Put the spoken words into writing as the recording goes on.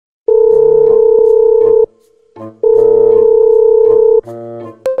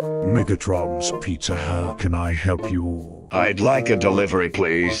Megatron's Pizza. How can I help you? I'd like a delivery,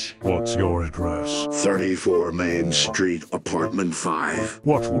 please. What's your address? 34 Main Street, Apartment 5.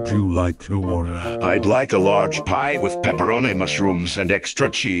 What would you like to order? I'd like a large pie with pepperoni, mushrooms, and extra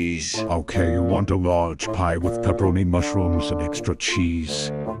cheese. Okay, you want a large pie with pepperoni, mushrooms, and extra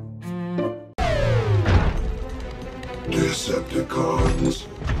cheese. Decepticons,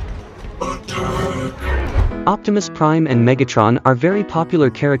 attack! Optimus Prime and Megatron are very popular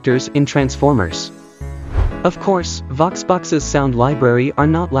characters in Transformers. Of course, voxbox's sound library are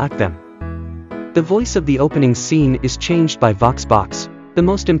not like them. The voice of the opening scene is changed by voxbox. The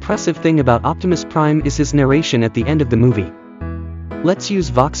most impressive thing about Optimus Prime is his narration at the end of the movie. Let's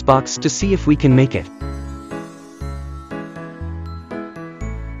use voxbox to see if we can make it.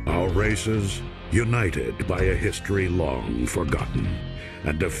 Our races, united by a history long forgotten,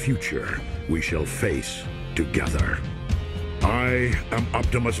 and a future we shall face together. I am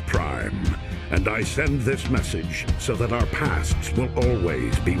Optimus Prime, and I send this message so that our pasts will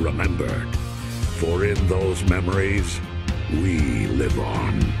always be remembered. For in those memories, we live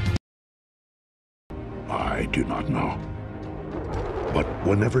on. I do not know. But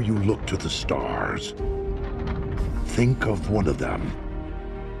whenever you look to the stars, think of one of them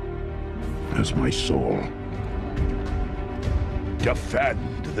as my soul.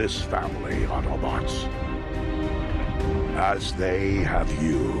 Defend this family, Autobots, as they have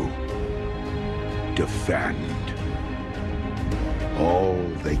you. Defend all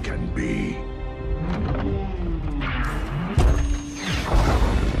they can be.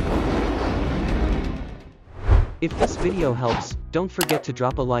 If this video helps, don't forget to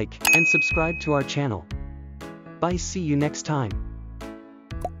drop a like and subscribe to our channel. Bye, see you next time.